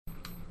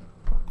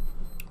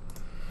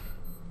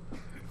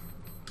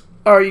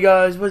Alright, you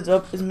guys, what's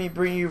up? It's me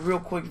bringing you a real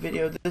quick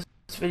video. This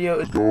video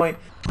is going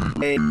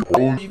a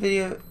apology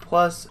video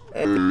plus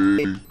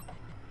a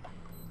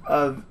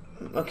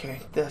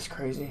okay, that's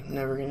crazy.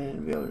 Never gonna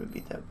be able to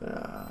beat that.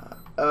 But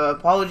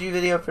apology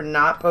video for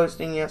not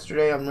posting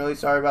yesterday. I'm really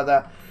sorry about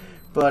that.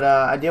 But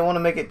I didn't want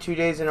to make it 2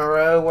 days in a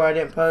row where I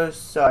didn't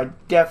post, so I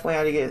definitely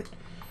had to get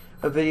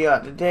a video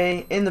out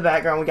today. In the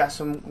background, we got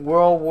some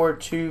World War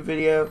II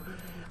video.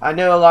 I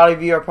know a lot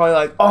of you are probably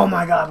like, oh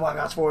my god, Black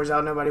Ops 4 is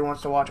out, nobody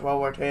wants to watch World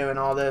War II and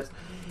all this.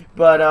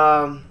 But,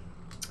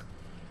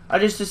 I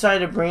just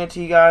decided to bring it to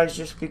you guys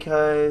just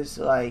because,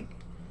 like,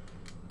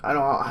 I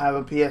don't have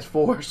a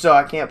PS4, so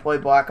I can't play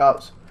Black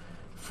Ops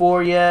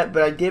 4 yet.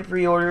 But I did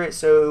pre-order it,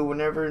 so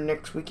whenever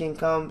next weekend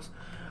comes,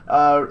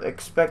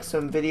 expect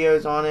some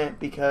videos on it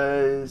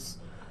because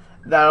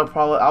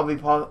I'll be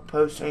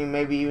posting,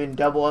 maybe even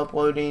double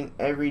uploading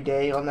every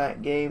day on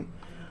that game.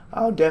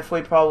 I'll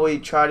definitely probably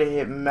try to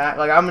hit max.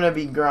 Like, I'm going to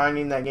be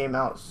grinding that game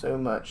out so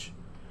much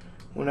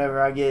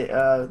whenever I get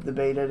the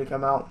beta to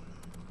come out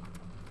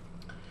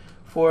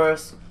for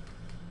us.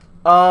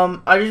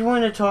 I just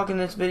wanted to talk in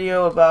this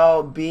video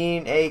about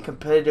being a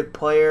competitive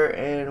player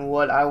and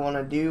what I want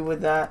to do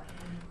with that.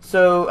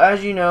 So,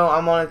 as you know,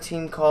 I'm on a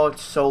team called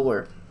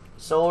Solar.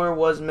 Solar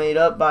was made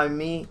up by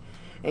me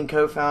and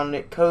was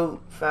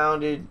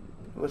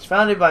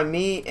founded by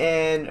me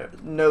and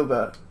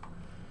Nova.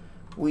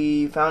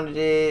 We founded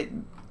it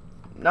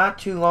not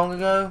too long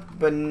ago,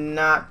 but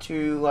not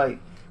too,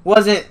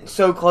 wasn't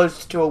so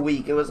close to a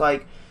week. It was,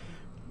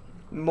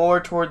 more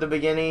toward the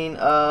beginning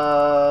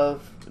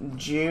of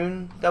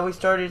June that we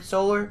started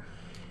Solar.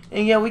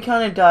 And, yeah, we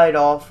kind of died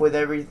off with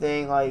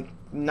everything,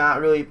 not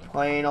really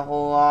playing a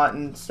whole lot.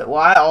 And so,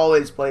 well, I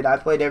always played. I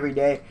played every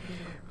day.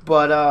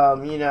 But,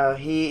 you know,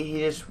 he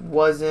just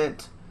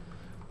wasn't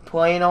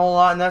playing a whole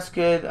lot, and that's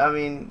good. I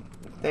mean,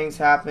 things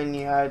happen.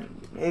 You had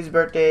his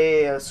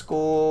birthday,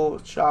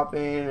 school,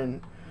 shopping,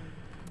 and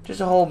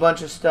just a whole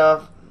bunch of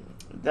stuff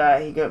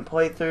that he couldn't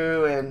play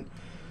through, and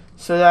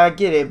so I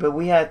get it. But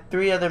we had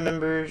 3 other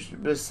members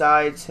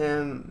besides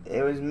him.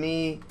 It was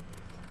me,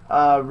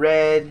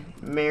 Red,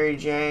 Mary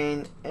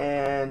Jane,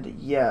 and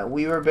yeah,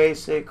 we were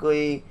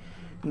basically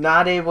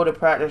not able to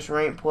practice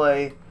rank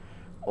play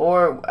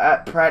or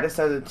practice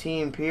as a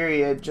team,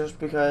 period, just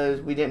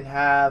because we didn't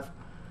have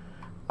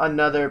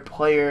another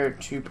player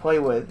to play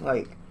with.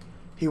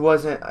 He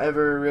wasn't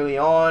ever really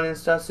on and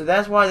stuff, so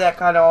that's why that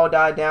kind of all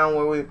died down,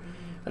 where we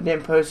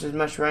didn't post as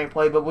much rank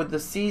play. But with the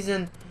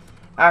season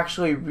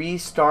actually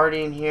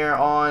restarting here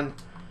on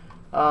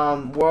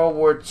World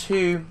War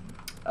II,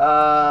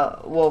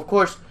 well, of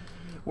course,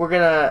 I'm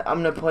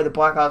gonna play the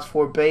Black Ops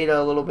 4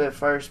 beta a little bit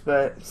first.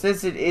 But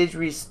since it is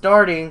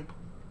restarting,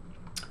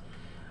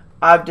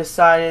 we've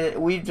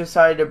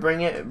decided to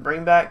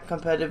bring back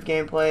competitive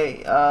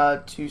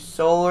gameplay to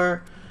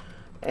Solar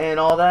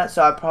and all that.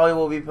 So I probably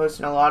will be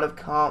posting a lot of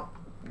comp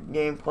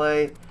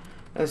gameplay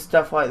and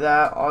stuff like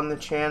that on the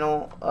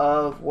channel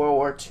of World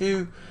War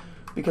II,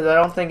 because I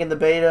don't think in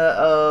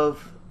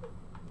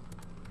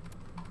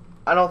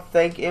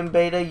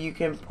beta you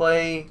can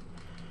play,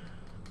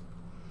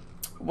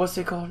 what's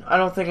it called? I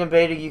don't think in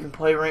beta you can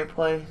play rank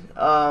play.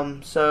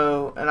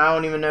 So, and I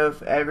don't even know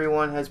if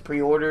everyone has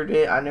pre-ordered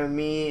it. I know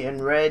me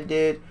and Red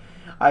did.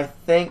 I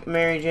think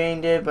Mary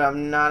Jane did, but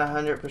I'm not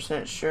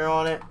 100% sure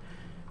on it.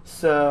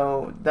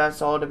 So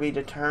that's all to be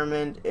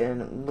determined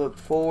and looked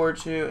forward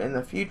to in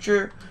the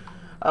future.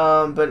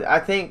 But I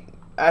think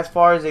as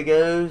far as it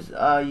goes,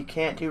 you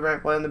can't do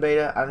rank play in the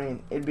beta. I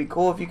mean, it'd be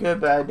cool if you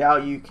could, but I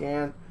doubt you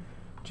can.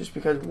 Just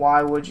because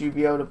why would you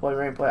be able to play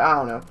rank play? I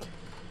don't know.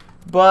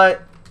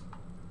 But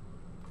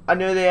I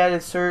know they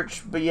added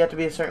search, but you have to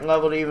be a certain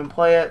level to even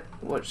play it,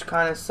 which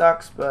kind of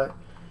sucks, but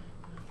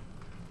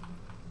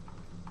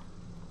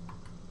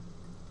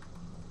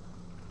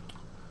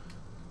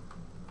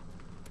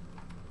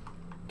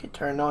get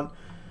turned on.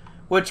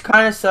 Which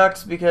kind of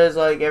sucks because,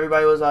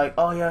 everybody was like,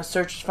 oh yeah,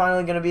 search is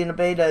finally going to be in the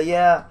beta,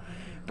 yeah,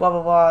 blah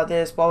blah blah,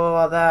 this, blah blah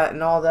blah, that,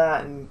 and all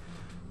that, and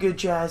good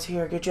jazz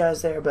here, good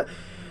jazz there. But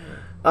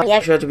you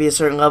actually have to be a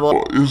certain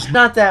level. It's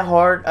not that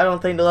hard, I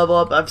don't think, to level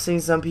up. I've seen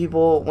some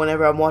people,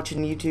 whenever I'm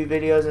watching YouTube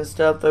videos and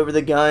stuff over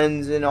the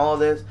guns and all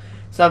this,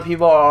 some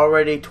people are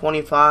already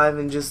 25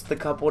 in just the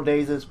couple of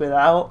days it's been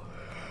out.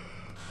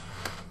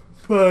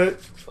 But,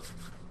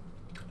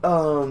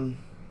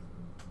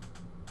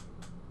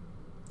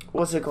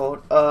 what's it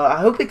called? I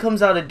hope it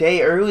comes out a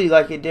day early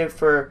like it did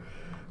for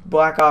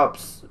Black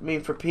Ops,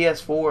 for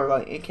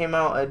PS4. It came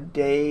out a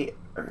day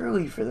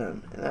early for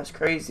them, and that's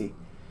crazy.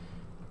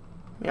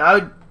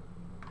 I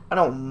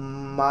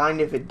don't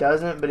mind if it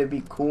doesn't, but it'd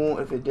be cool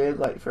if it did.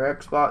 For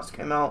Xbox,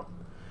 came out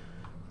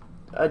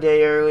a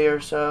day early or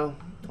so,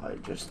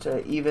 just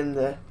to even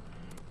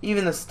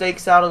the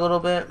stakes out a little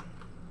bit.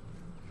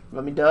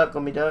 Let me duck.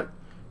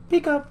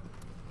 Peek up.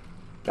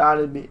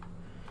 Gotta be.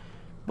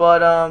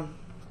 But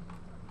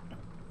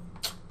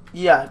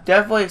yeah,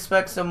 definitely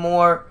expect some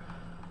more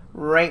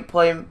rank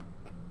play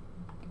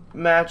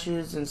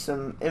matches and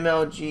some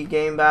MLG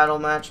game battle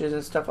matches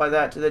and stuff like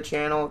that to the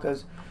channel,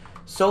 because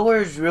Solar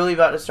is really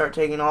about to start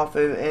taking off,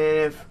 and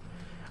if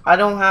I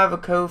don't have a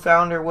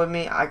co-founder with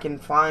me, I can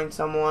find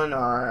someone,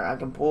 or I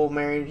can pull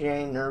Mary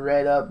Jane or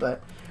Red up,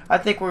 but I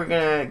think we're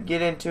going to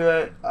get into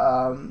it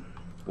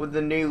with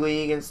the new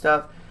league and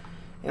stuff,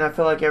 and I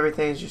feel like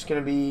everything's just going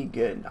to be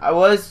good. I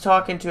was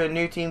talking to a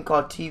new team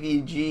called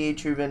TVG,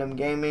 True Venom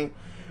Gaming,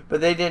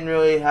 but they didn't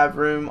really have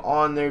room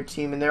on their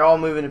team, and they're all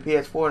moving to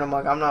PS4, and I'm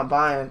like, I'm not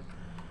buying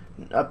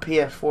a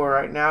PS4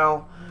 right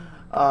now.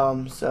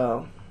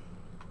 So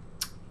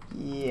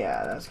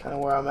yeah, that's kind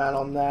of where I'm at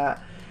on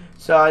that.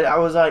 So I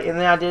was like, and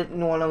then I didn't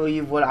want to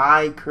leave what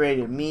I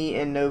created. Me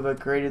and Nova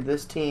created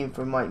this team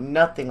from like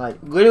nothing, like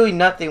literally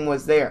nothing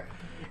was there,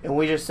 and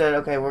we just said,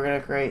 okay, we're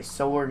gonna create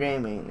Solar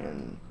Gaming,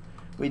 and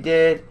we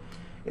did.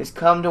 It's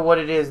come to what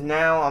it is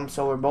now. I'm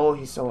Solar Bolt,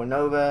 he's Solar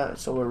Nova,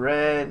 Solar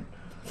Red,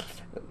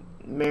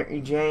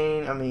 Mary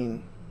Jane. I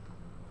mean,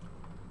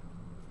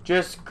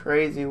 just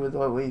crazy with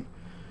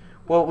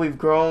what we've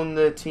grown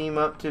the team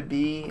up to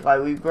be.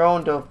 Like, we've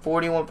grown to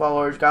 41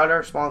 followers, got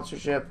our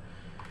sponsorship,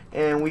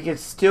 and we can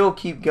still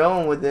keep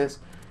going with this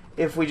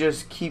if we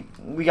just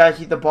we gotta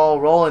keep the ball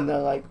rolling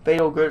though. Like,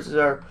 Fatal Grips is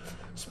our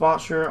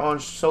sponsor on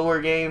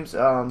Solar Games.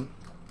 You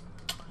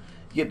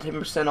get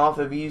 10% off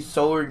if you use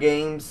Solar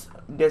Games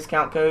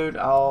discount code.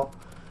 I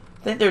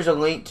think there's a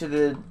link to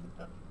the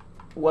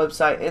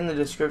website in the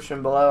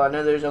description below. I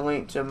know there's a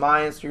link to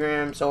my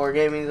Instagram, Solar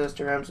Gaming's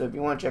Instagram, so if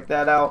you want to check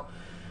that out,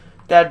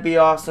 that'd be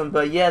awesome.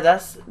 But yeah,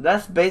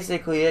 that's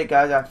basically it,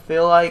 guys. I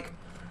feel like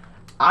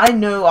I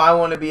know I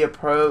want to be a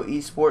pro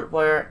esport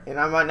player, and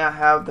I might not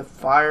have the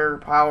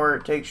firepower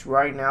it takes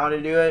right now to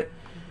do it,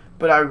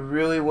 but I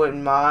really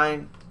wouldn't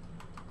mind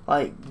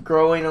like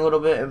growing a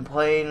little bit and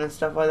playing and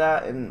stuff like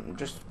that, and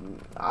just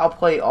I'll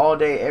play all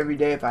day every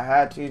day if I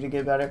had to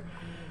get better.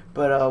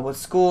 But with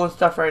school and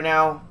stuff right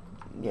now,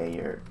 yeah,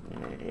 you're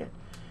an idiot.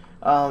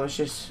 It's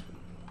just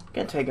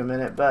gonna take a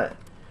minute, but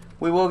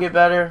we will get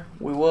better.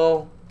 We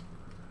will.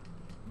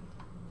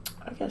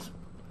 I guess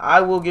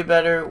I will get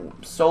better.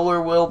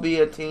 Solar will be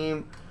a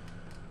team.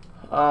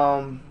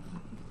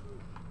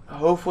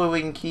 Hopefully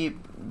we can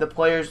keep the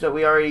players that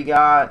we already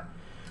got.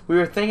 We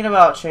were thinking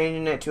about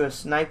changing it to a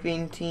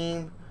sniping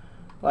team,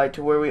 like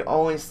to where we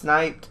only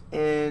sniped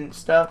and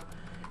stuff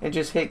and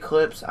just hit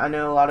clips. I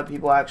know a lot of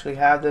people actually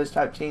have those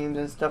type teams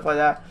and stuff like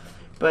that,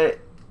 but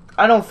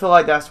I don't feel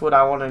like that's what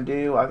I want to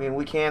do. I mean,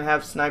 we can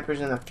have snipers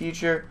in the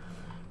future,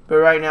 but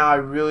right now I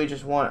really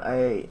just want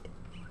I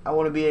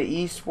want to be an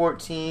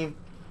esport team,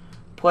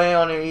 play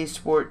on an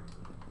esport,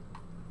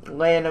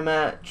 land a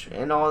match,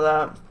 and all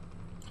that.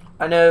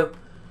 I know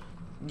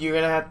you're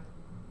going to have...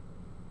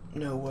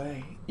 No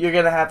way. You're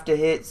going to have to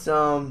hit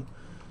some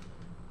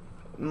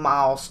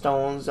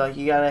milestones. Like,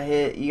 you got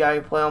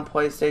to play on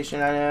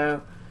PlayStation, I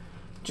know.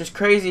 Just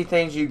crazy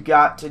things you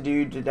got to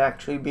do to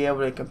actually be able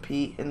to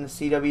compete in the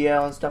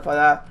CWL and stuff like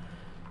that.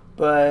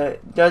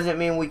 But doesn't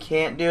mean we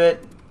can't do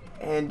it,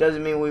 and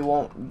doesn't mean we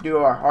won't do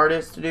our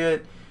hardest to do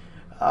it.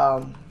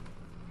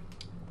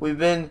 We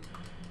haven't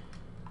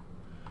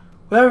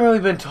really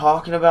been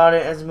talking about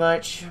it as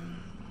much.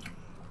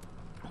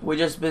 We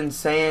just been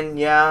saying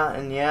yeah,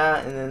 and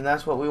then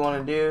that's what we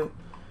want to do.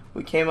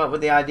 We came up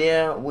with the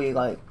idea. We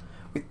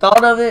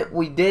thought of it.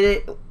 We did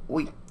it.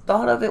 We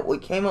thought of it. We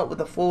came up with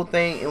the full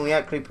thing, and we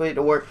actually put it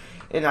to work.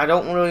 And I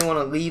don't really want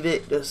to leave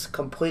it just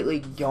completely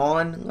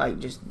gone. Like,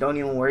 just don't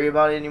even worry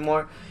about it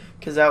anymore,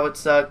 because that would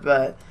suck.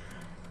 But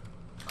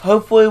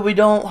hopefully we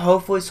don't.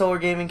 Hopefully Solar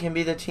Gaming can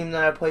be the team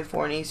that I play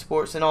for in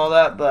esports and all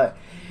that. But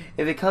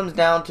if it comes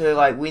down to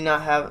like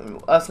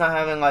us not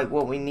having like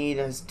what we need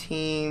as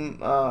team,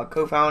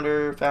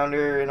 co-founder,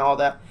 founder, and all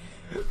that,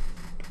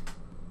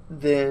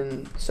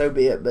 then so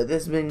be it. But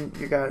this has been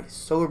your guy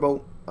Solar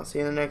Bolt. I'll see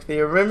you in the next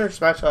video. Remember to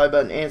smash the like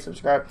button and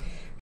subscribe